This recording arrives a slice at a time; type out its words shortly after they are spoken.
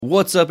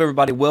What's up,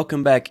 everybody?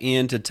 Welcome back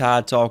into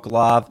Tide Talk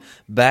Live,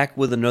 back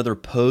with another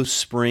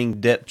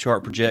post-spring depth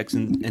chart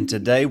projection. And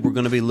today we're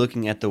going to be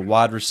looking at the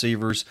wide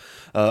receivers,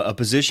 a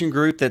position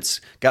group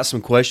that's got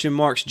some question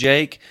marks,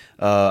 Jake.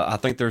 I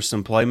think there's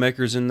some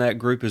playmakers in that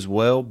group as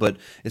well, but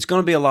it's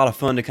going to be a lot of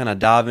fun to kind of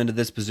dive into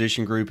this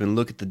position group and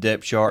look at the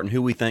depth chart and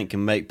who we think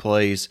can make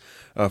plays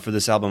for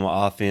this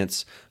Alabama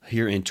offense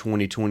here in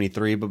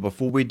 2023. But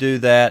before we do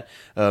that,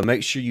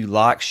 make sure you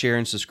like, share,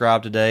 and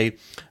subscribe today.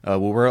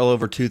 We're well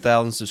over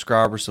 2,000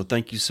 subscribers, so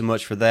thank you so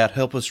much for that.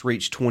 Help us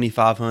reach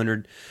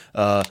 2,500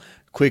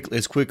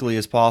 as quickly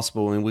as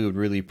possible, and we would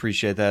really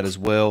appreciate that as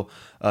well.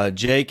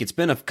 Jake, it's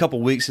been a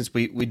couple weeks since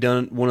we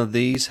done one of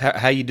these.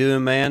 How you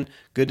doing, man?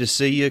 Good to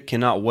see you.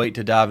 Cannot wait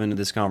to dive into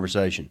this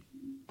conversation.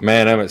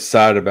 Man, I'm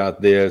excited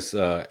about this.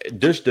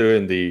 Just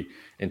doing the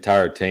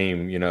entire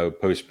team,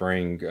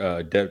 post-spring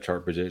depth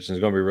chart position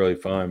is going to be really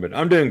fun. But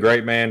I'm doing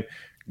great, man.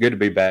 Good to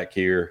be back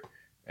here.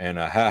 And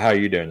how are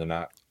you doing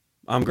tonight?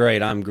 I'm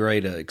great.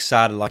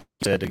 Excited, like I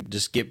said, to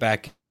just get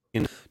back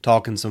in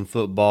talking some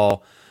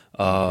football.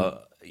 I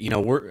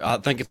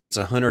think it's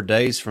 100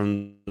 days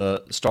from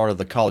the start of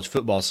the college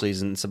football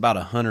season. It's about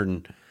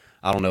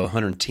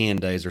 110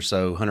 days or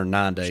so,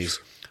 109 days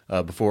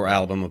before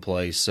Alabama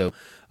plays. So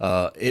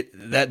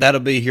that'll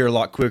be here a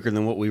lot quicker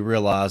than what we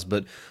realize.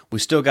 But we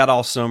still got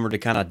all summer to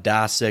kind of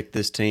dissect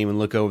this team and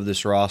look over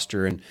this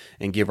roster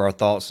and give our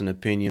thoughts and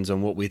opinions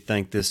on what we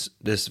think this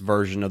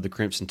version of the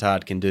Crimson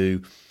Tide can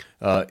do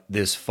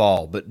this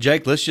fall. But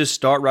Jake, let's just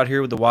start right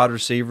here with the wide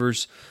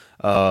receivers.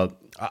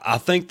 I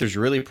think there's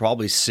really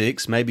probably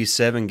 6, maybe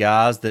 7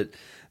 guys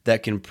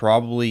that can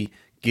probably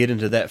get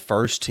into that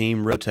first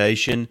team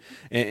rotation.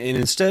 And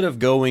instead of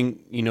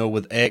going,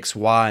 with X,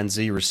 Y, and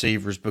Z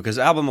receivers, because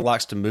Alabama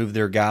likes to move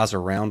their guys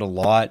around a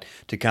lot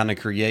to kind of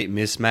create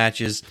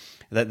mismatches,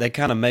 that they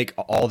kind of make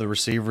all the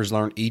receivers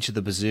learn each of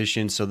the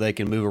positions so they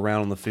can move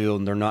around on the field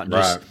and they're not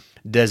just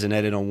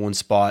designated on one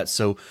spot.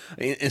 So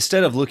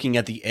instead of looking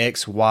at the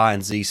X, Y,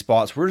 and Z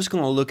spots, we're just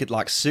going to look at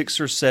like 6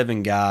 or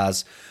 7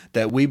 guys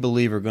that we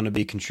believe are going to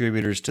be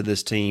contributors to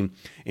this team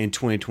in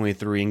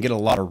 2023 and get a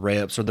lot of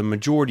reps, or the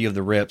majority of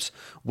the reps,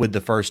 with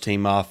the first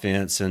team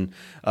offense. And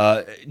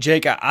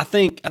Jake, I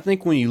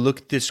think when you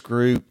look at this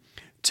group,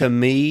 to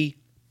me,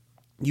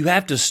 you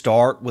have to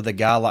start with a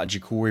guy like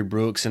Ja'Corey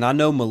Brooks, and I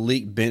know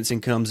Malik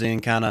Benson comes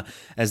in kind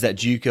of as that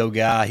JUCO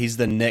guy. He's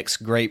the next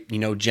great,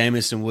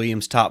 Jamison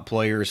Williams top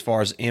player as far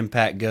as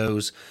impact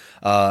goes,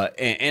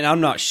 and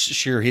I'm not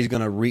sure he's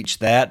going to reach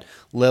that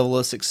level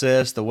of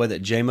success the way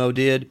that J-Mo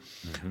did,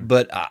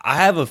 but I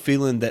have a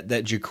feeling that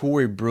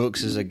Ja'Corey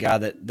Brooks is a guy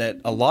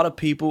that a lot of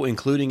people,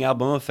 including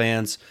Alabama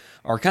fans,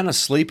 are kind of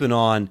sleeping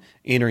on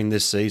entering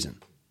this season.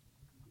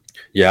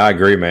 Yeah, I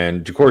agree,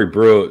 man. Ja'Corey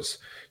Brooks,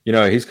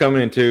 he's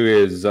coming into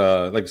his,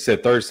 like I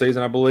said, third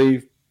season, I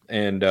believe.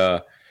 And,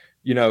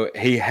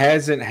 he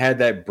hasn't had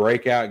that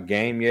breakout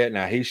game yet.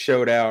 Now, he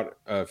showed out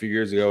a few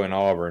years ago in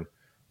Auburn,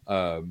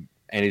 and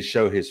he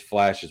showed his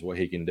flashes, what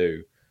he can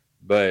do.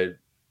 But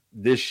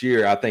this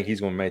year, I think he's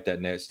going to make that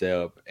next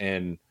step.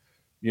 And,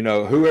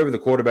 whoever the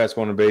quarterback's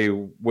going to be,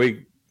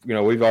 we've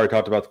already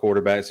talked about the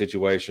quarterback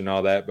situation and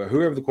all that, but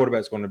whoever the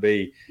quarterback's going to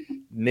be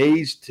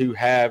needs to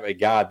have a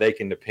guy they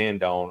can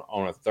depend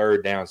on a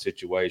third down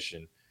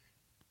situation.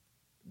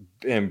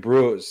 And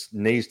Brooks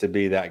needs to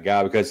be that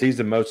guy because he's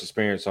the most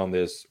experienced on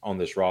this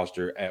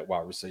roster at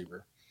wide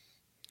receiver.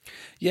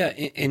 Yeah,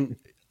 and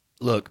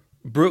look,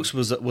 Brooks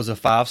was a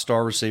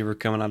 5-star receiver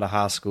coming out of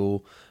high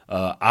school.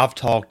 I've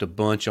talked a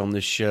bunch on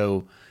this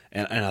show,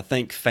 and I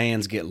think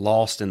fans get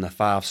lost in the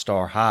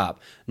 5-star hype.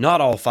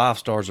 Not all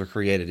 5-stars are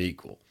created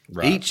equal.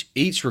 Right.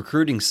 Each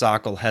recruiting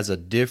cycle has a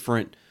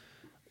different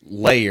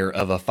layer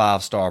of a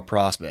 5-star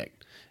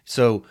prospect.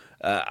 So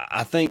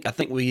I think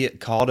we get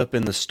caught up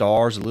in the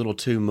stars a little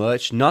too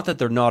much. Not that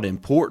they're not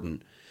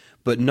important,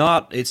 but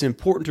it's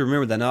important to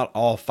remember that not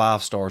all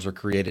 5-stars are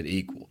created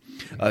equal.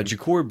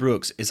 Ja'Corey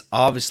Brooks is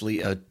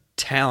obviously a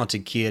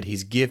talented kid.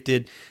 He's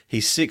gifted.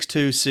 He's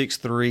 6'2",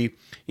 6'3",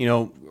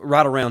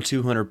 right around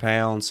 200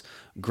 pounds,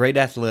 great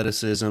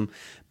athleticism,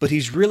 but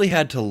he's really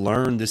had to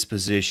learn this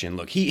position.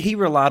 Look, he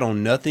relied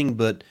on nothing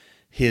but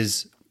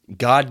his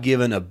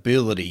God-given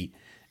ability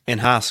in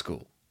high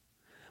school.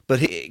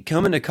 But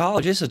coming to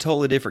college, it's a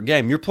totally different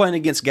game. You're playing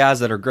against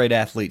guys that are great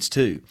athletes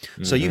too.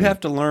 So you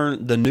have to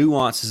learn the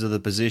nuances of the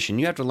position.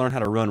 You have to learn how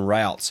to run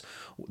routes,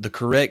 the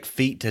correct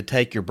feet to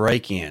take your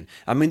break in.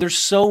 I mean, there's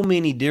so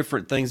many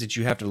different things that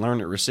you have to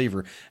learn at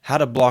receiver, how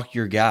to block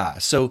your guy.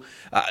 So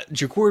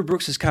Ja'Corey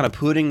Brooks is kind of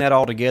putting that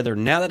all together.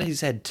 Now that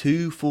he's had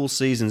 2 full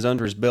seasons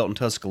under his belt in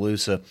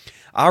Tuscaloosa,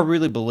 I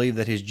really believe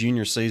that his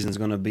junior season is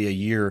going to be a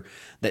year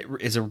that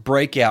is a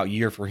breakout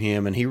year for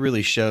him, and he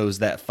really shows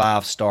that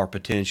 5-star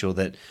potential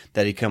that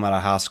he come out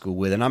of high school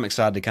with, and I'm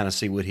excited to kind of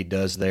see what he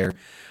does there.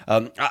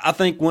 I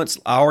think once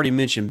I already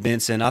mentioned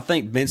Benson, I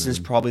think Benson's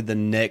probably the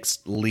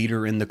next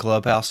leader in the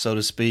clubhouse, so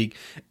to speak,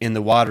 in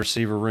the wide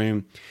receiver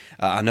room.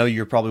 I know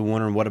you're probably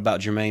wondering, what about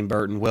Jermaine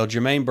Burton? Well,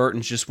 Jermaine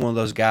Burton's just one of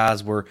those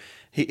guys where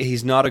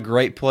he's not a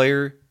great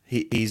player.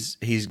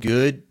 He's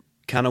good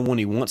kind of when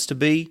he wants to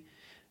be.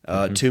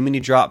 Too many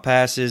drop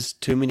passes,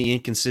 too many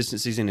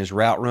inconsistencies in his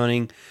route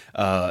running,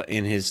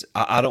 in his,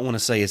 I don't want to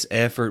say his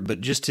effort,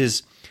 but just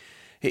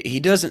he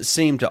doesn't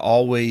seem to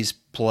always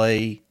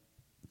play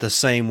the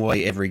same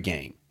way every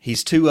game.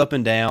 He's too up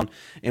and down,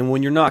 and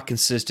when you're not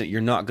consistent,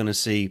 you're not going to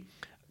see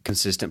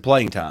consistent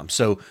playing time.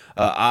 So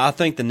I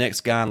think the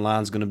next guy in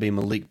line is going to be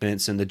Malik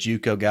Benson, the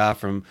JUCO guy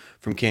from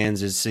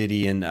Kansas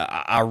City, and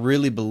I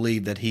really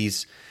believe that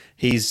he's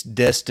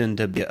destined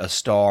to be a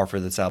star for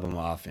this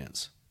Alabama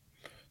offense.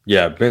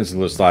 Yeah, Benson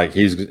looks like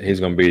he's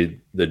going to be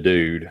the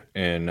dude.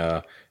 And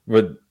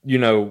but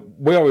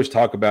we always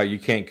talk about you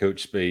can't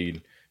coach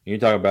speed. You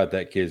talk about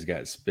that kid's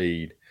got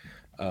speed.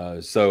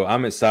 So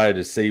I'm excited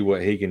to see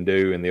what he can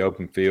do in the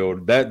open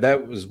field.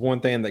 That was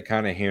one thing that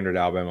kind of hindered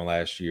Alabama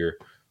last year,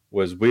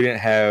 was we didn't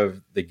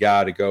have the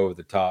guy to go over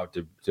the top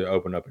to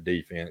open up a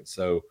defense.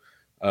 So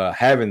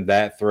having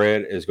that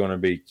threat is going to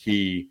be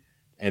key.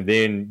 And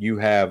then you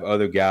have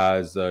other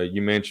guys.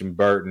 You mentioned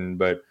Burton,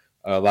 but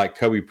like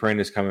Kobe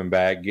Prentice coming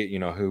back,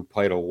 who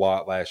played a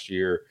lot last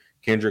year.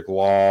 Kendrick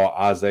Law,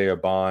 Isaiah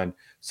Bond,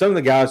 some of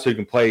the guys who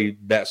can play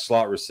that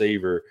slot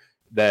receiver.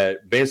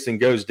 That Benson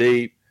goes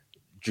deep,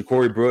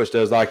 Ja'Corey Brooks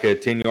does like a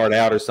 10-yard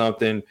out or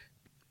something.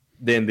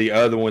 Then the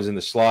other ones in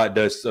the slot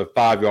does a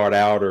 5-yard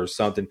out or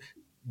something.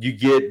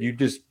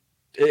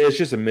 It's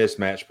just a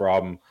mismatch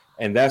problem,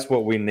 and that's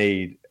what we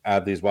need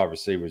out of these wide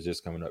receivers this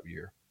coming up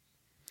year.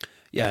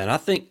 Yeah, and I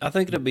think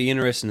it'll be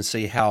interesting to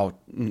see how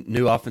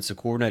new offensive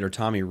coordinator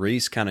Tommy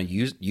Rees kind of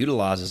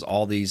utilizes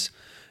all these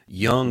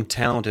young,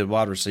 talented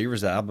wide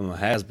receivers that Alabama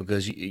has,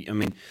 because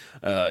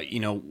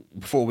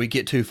before we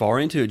get too far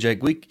into it,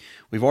 Jake,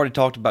 we've already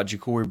talked about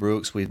Ja'Corey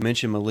Brooks, we've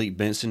mentioned Malik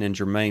Benson and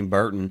Jermaine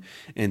Burton,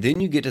 and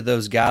then you get to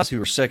those guys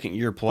who are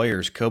second-year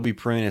players: Kobe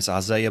Prentice,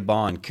 Isaiah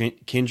Bond,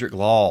 Kendrick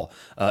Law,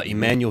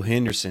 Emmanuel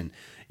Henderson.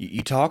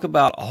 You talk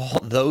about all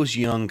those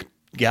young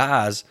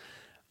guys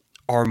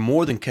are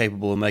more than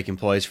capable of making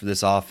plays for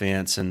this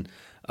offense, and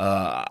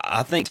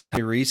I think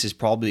Tommy Rees is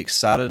probably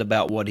excited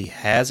about what he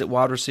has at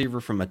wide receiver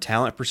from a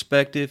talent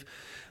perspective,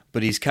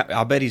 but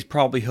I bet he's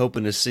probably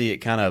hoping to see it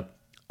kind of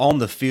on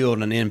the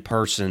field and in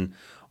person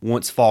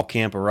once fall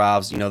camp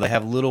arrives. They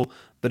have a little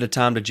bit of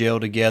time to gel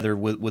together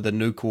with a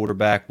new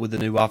quarterback, with a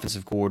new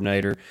offensive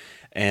coordinator,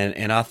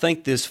 and I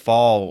think this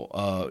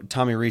fall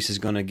Tommy Rees is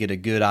going to get a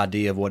good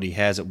idea of what he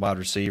has at wide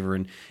receiver,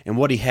 and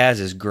what he has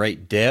is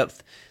great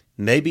depth.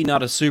 Maybe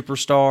not a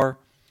superstar,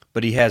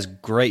 but he has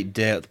great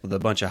depth with a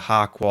bunch of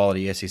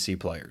high-quality SEC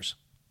players.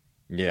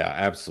 Yeah,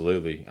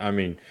 absolutely. I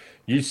mean,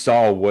 you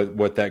saw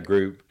what that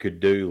group could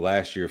do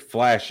last year,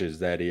 flashes,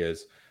 that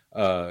is.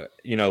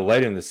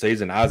 Late in the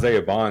season,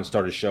 Isaiah Bond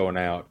started showing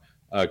out.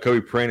 Kobe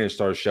Prentice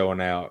started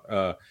showing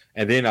out.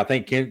 And then I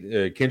think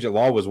Kendrick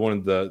Law was one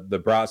of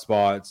the bright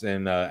spots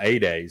in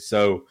A-Day.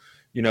 So,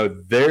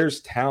 there's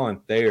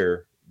talent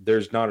there.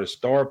 There's not a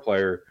star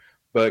player,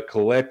 but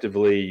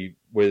collectively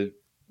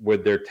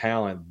with their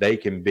talent, they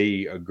can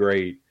be a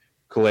great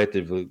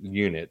collective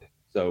unit.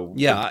 So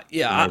I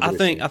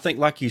think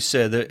like you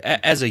said, that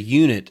as a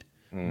unit,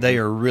 they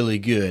are really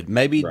good.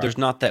 Maybe there's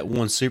not that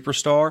one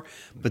superstar,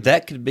 but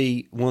that could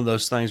be one of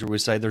those things where we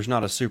say there's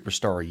not a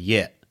superstar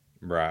yet.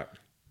 Right.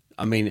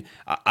 I mean,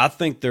 I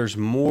think there's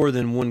more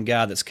than one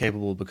guy that's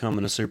capable of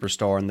becoming a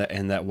superstar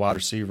in that wide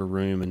receiver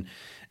room,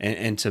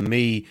 and to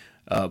me.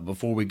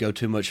 Before we go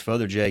too much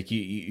further, Jake,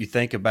 you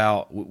think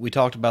about, we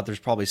talked about there's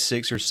probably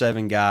 6 or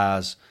 7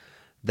 guys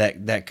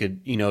that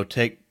could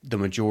take the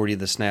majority of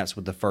the snaps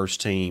with the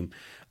first team.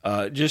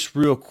 Just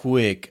real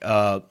quick,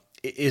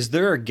 is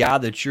there a guy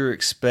that you're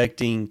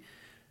expecting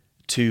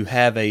to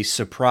have a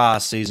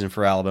surprise season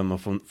for Alabama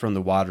from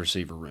the wide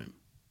receiver room?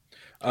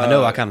 I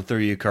know I kind of threw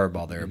you a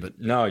curveball there,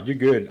 but no, you're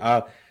good.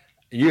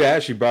 You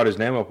actually brought his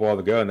name up a while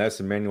ago, and that's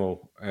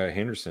Emmanuel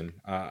Henderson.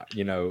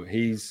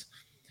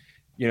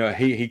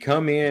 He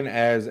come in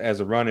as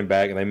a running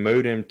back, and they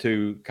moved him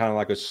to kind of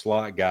like a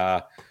slot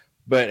guy.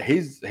 But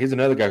he's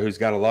another guy who's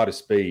got a lot of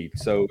speed.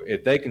 So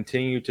if they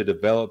continue to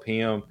develop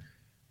him,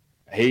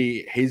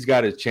 he's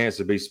got a chance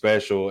to be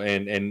special.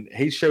 And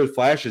he showed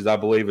flashes, I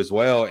believe, as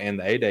well in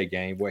the A-Day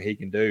game, what he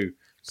can do.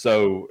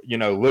 So,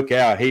 look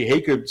out.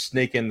 He could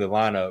sneak in the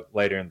lineup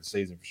later in the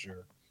season for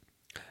sure.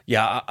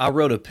 Yeah, I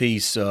wrote a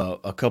piece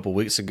a couple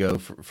weeks ago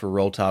for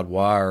Roll Tide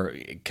Wire,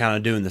 kind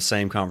of doing the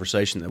same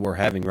conversation that we're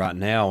having right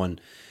now.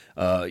 And,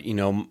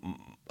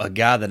 a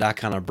guy that I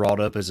kind of brought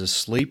up as a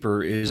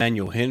sleeper is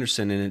Emmanuel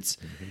Henderson. And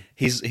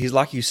he's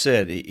like you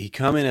said, he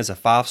come in as a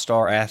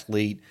 5-star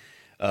athlete.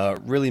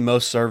 Really,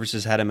 most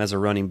services had him as a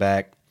running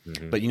back.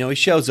 Mm-hmm. But, he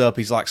shows up,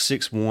 he's like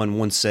 6'1",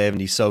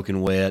 170,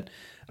 soaking wet.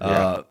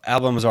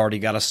 Alabama's already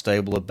got a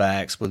stable of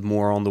backs with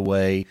more on the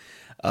way.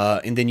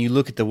 And then you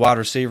look at the wide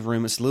receiver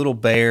room, it's a little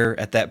bare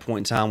at that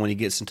point in time when he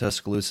gets in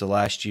Tuscaloosa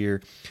last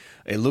year.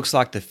 It looks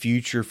like the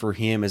future for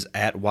him is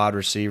at wide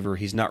receiver.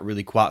 He's not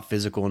really quite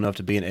physical enough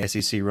to be an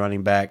SEC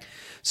running back.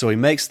 So he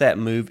makes that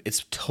move.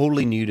 It's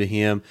totally new to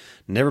him.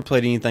 Never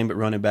played anything but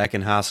running back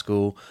in high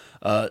school.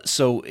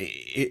 So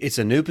it's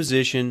a new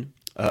position,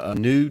 a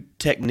new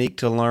technique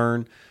to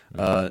learn.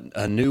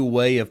 a new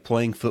way of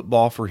playing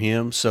football for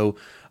him. So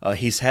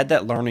he's had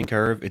that learning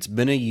curve. It's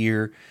been a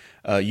year.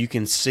 You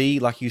can see,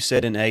 like you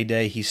said in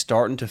A-Day, he's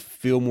starting to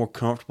feel more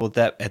comfortable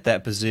at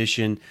that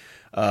position.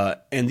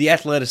 And the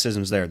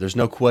athleticism's there. There's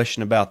no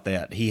question about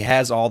that. He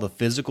has all the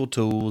physical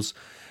tools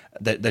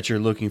that you're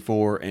looking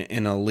for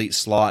in an elite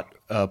slot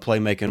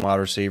playmaking wide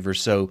receiver.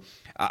 So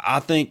I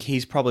think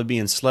he's probably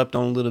being slept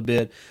on a little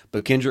bit.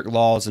 But Kendrick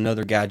Law is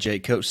another guy.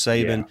 Coach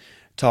Saban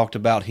talked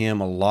about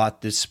him a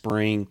lot this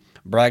spring.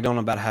 Bragged on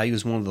about how he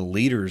was one of the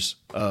leaders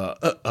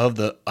of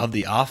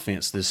the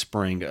offense this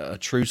spring, a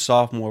true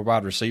sophomore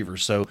wide receiver.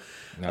 So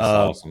that's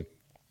awesome.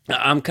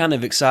 I'm kind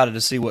of excited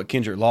to see what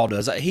Kendrick Law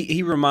does.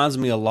 He reminds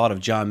me a lot of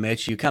John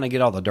Mechie. You kind of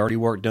get all the dirty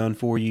work done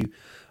for you.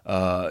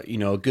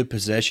 A good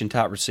possession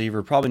type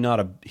receiver. Probably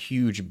not a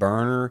huge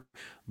burner,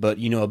 but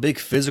a big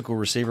physical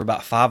receiver,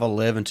 about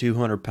 5'11",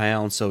 200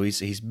 pounds. So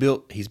he's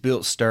built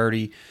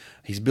sturdy.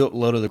 He's built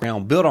low to the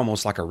ground, built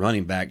almost like a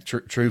running back,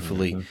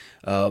 truthfully.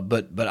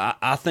 But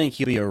I think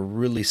he'll be a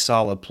really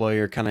solid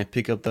player. Kind of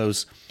pick up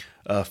those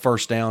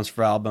first downs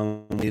for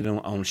Alabama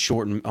on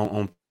short and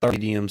on third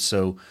medium.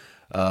 So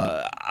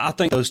I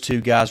think those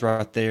two guys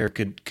right there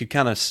could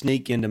kind of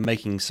sneak into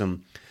making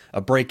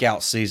a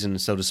breakout season,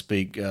 so to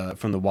speak,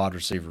 from the wide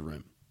receiver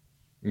room.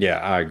 Yeah,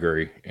 I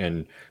agree.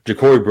 And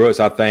Ja'Corey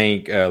Brooks, I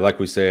think, like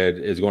we said,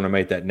 is going to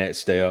make that next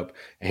step.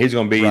 He's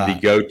going to be the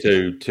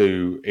go-to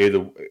to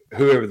either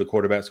whoever the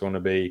quarterback's going to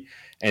be,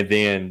 and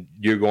then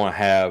you're going to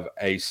have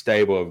a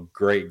stable of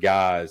great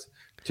guys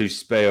to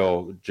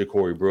spell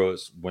Ja'Corey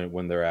Brooks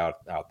when they're out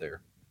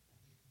there.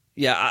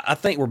 Yeah, I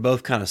think we're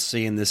both kind of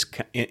seeing this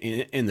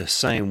in the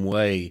same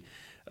way.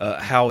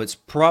 How it's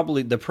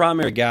probably the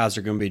primary guys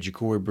are going to be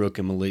Ja'Corey Brooks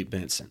and Malik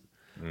Benson.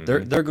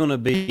 They're going to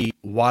be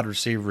wide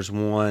receivers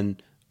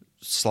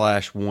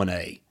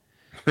 1/1A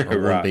or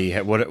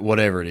 1B,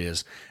 whatever it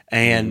is,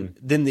 and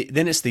then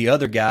it's the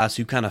other guys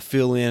who kind of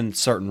fill in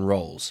certain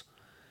roles.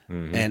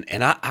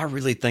 And I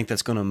really think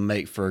that's going to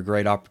make for a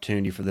great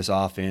opportunity for this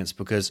offense,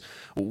 because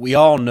we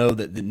all know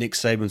that Nick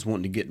Saban's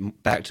wanting to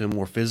get back to a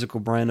more physical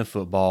brand of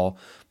football.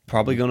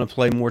 Probably going to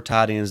play more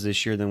tight ends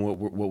this year than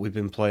what we've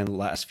been playing the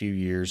last few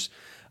years.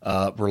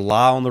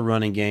 Rely on the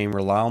running game,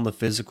 rely on the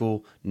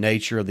physical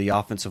nature of the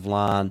offensive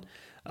line,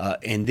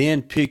 and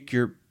then pick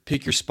your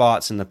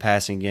spots in the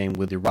passing game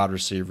with your wide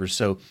receivers.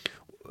 So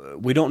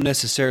we don't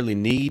necessarily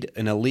need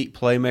an elite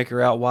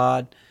playmaker out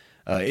wide.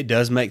 It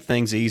does make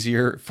things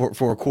easier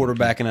for a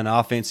quarterback in an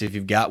offense if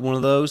you've got one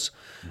of those.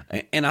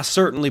 And I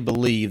certainly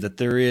believe that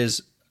there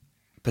is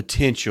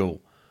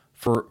potential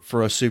for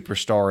a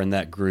superstar in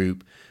that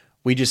group.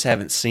 We just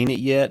haven't seen it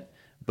yet.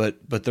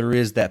 But there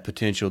is that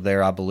potential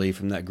there, I believe,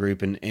 from that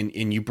group.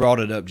 And you brought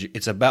it up.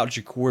 It's about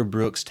Ja'Corey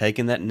Brooks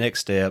taking that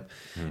next step.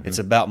 It's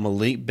about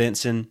Malik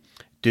Benson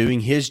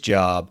doing his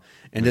job,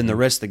 and then the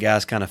rest of the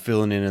guys kind of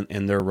filling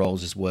in their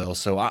roles as well.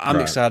 So I'm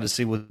excited to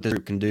see what this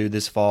group can do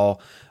this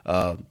fall.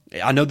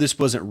 I know this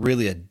wasn't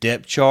really a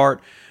depth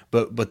chart,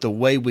 but the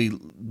way we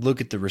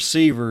look at the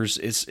receivers,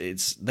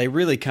 it's they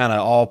really kind of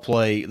all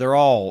play. They're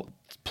all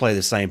play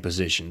the same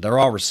position. They're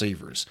all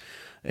receivers.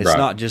 It's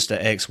not just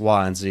a X,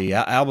 Y, and Z.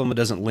 Alabama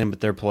doesn't limit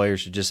their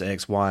players to just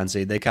X, Y, and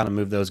Z. They kind of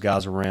move those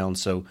guys around.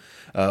 So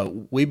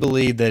we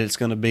believe that it's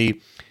going to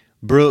be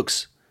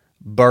Brooks,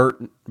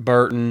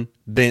 Burton,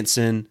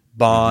 Benson,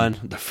 Bond,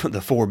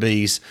 the four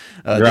Bs.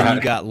 Then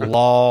you got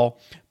Law,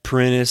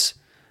 Prentice,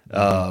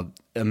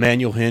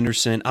 Emmanuel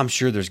Henderson. I'm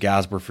sure there's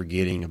guys we're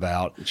forgetting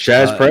about.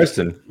 Shaz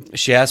Preston.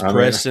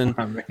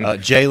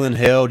 Jalen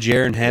Hell,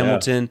 Jaron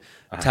Hamilton.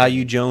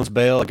 Taiyu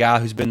Jones-Bell, a guy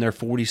who's been there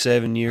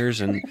 47 years.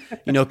 And,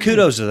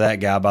 kudos to that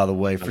guy, by the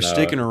way, for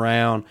sticking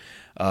around.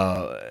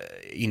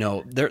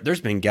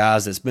 There's been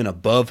guys that's been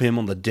above him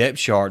on the depth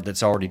chart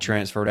that's already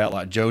transferred out,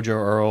 like JoJo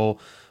Earl.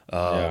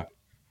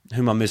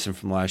 Who am I missing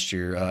from last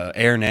year?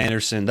 Aaron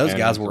Anderson. Those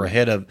guys were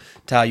ahead of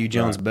Taiyu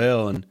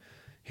Jones-Bell, and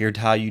here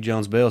Taiyu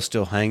Jones-Bell is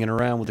still hanging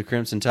around with the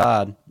Crimson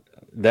Tide.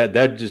 That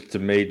just, to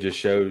me, just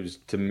shows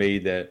to me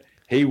that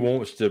he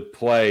wants to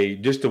play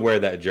just to wear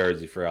that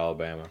jersey for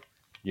Alabama.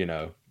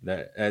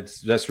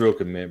 That's real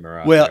commitment,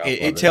 right? Well,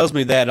 it tells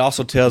me that. It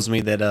also tells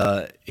me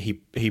that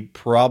he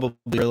probably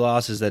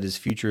realizes that his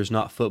future is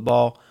not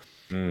football,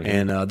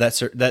 and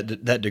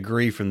that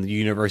degree from the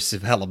University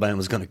of Alabama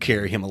is going to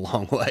carry him a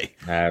long way.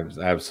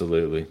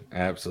 Absolutely.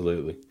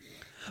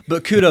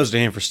 But kudos to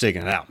him for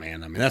sticking it out,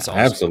 man. I mean, that's awesome.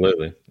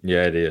 Absolutely,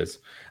 yeah, it is.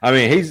 I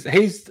mean, he's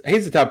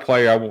the type of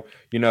player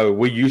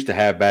we used to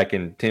have back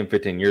in 10,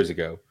 15 years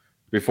ago.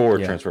 Before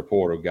transfer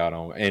portal got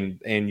on,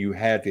 and you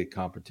had the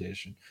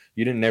competition.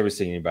 You didn't never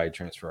see anybody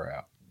transfer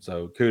out.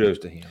 So kudos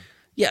to him.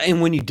 Yeah, and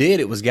when you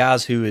did, it was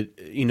guys who had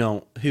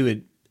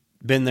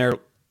been there,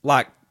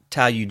 like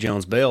Taiyu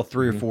Jones-Bell,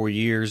 3 or 4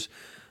 years.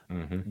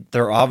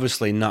 They're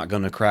obviously not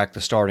going to crack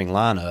the starting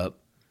lineup,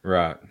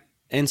 right?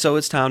 And so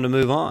it's time to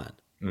move on.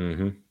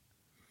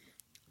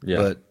 Yeah,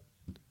 but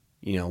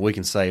we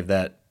can save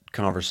that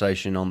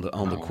conversation on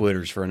the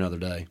quitters for another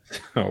day.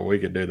 Oh, we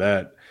could do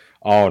that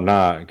all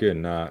night. Good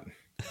night.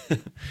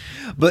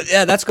 But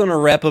yeah, that's going to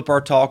wrap up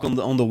our talk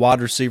on the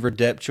wide receiver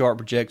depth chart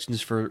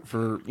projections for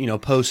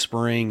post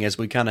spring as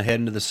we kind of head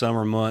into the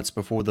summer months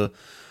before the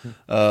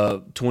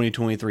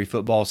 2023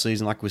 football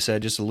season. Like we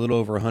said, just a little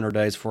over 100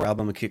 days before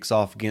Alabama kicks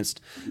off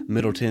against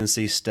Middle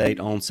Tennessee State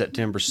on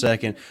September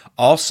 2nd.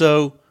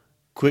 Also,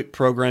 quick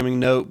programming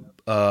note: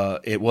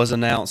 it was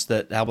announced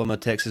that Alabama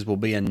Texas will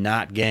be a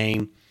night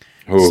game,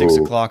 6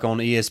 o'clock on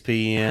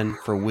ESPN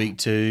for Week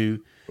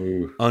 2.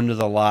 Ooh. Under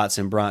the lights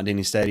in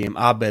Bryant-Denny Stadium.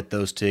 I bet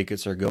those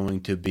tickets are going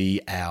to be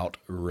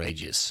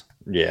outrageous.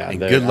 Yeah. And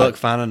good luck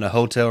finding a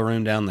hotel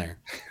room down there.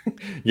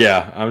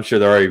 Yeah, I'm sure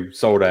they're already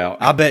sold out.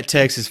 I bet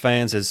Texas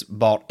fans has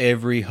bought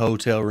every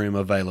hotel room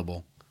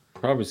available.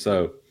 Probably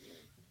so.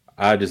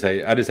 I just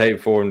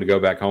hate for them to go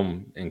back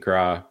home and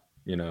cry,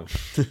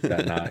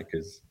 that night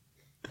because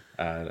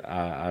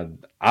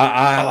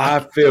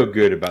I feel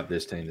good about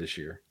this team this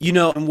year.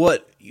 And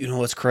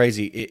what's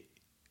crazy?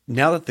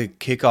 Now that the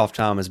kickoff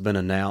time has been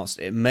announced,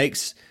 it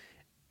makes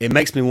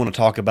me want to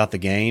talk about the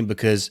game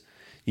because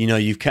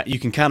you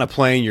can kind of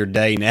plan your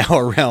day now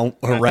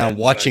around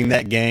watching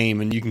that game,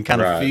 and you can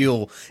kind of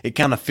feel it.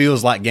 Kind of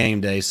feels like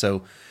game day.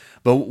 So,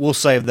 but we'll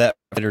save that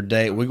for another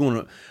day. We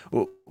want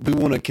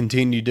to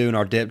continue doing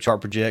our depth chart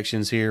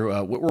projections here.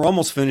 We're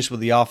almost finished with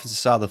the offensive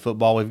side of the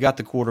football. We've got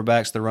the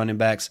quarterbacks, the running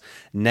backs,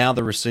 now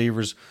the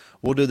receivers.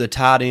 We'll do the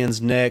tight ends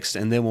next,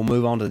 and then we'll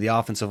move on to the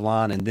offensive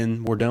line, and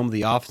then we're done with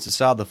the offensive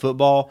side of the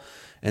football,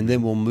 and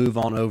then we'll move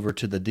on over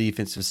to the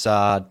defensive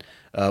side.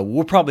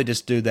 We'll probably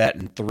just do that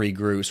in 3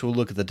 groups. We'll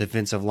look at the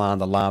defensive line,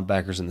 the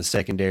linebackers, and the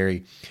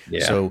secondary.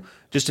 Yeah. So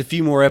just a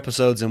few more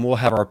episodes, and we'll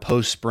have our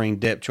post-spring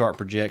depth chart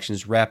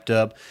projections wrapped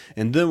up,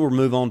 and then we'll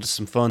move on to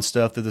some fun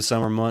stuff through the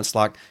summer months,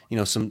 like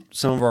some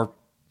of our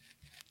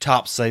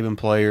top Saban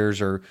players,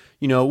 or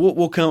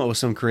we'll come up with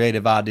some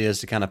creative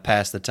ideas to kind of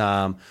pass the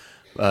time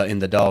in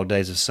the dog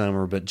days of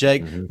summer. But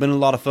Jake, been a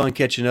lot of fun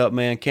catching up,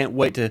 man. Can't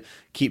wait to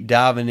keep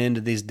diving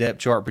into these depth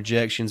chart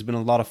projections. Been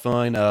a lot of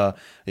fun.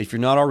 If you're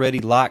not already,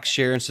 like,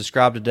 share, and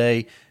subscribe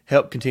today.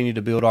 Help continue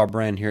to build our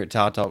brand here at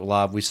Tide Talk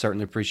Live. We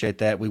certainly appreciate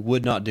that. We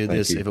would not do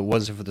this if it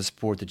wasn't for the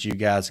support that you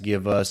guys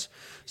give us.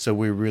 So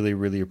we really,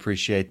 really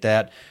appreciate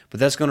that.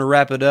 But that's going to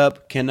wrap it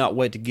up. Cannot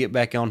wait to get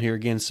back on here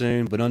again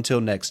soon. But until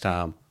next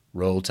time,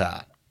 roll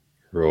Tide.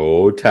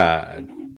 Roll Tide.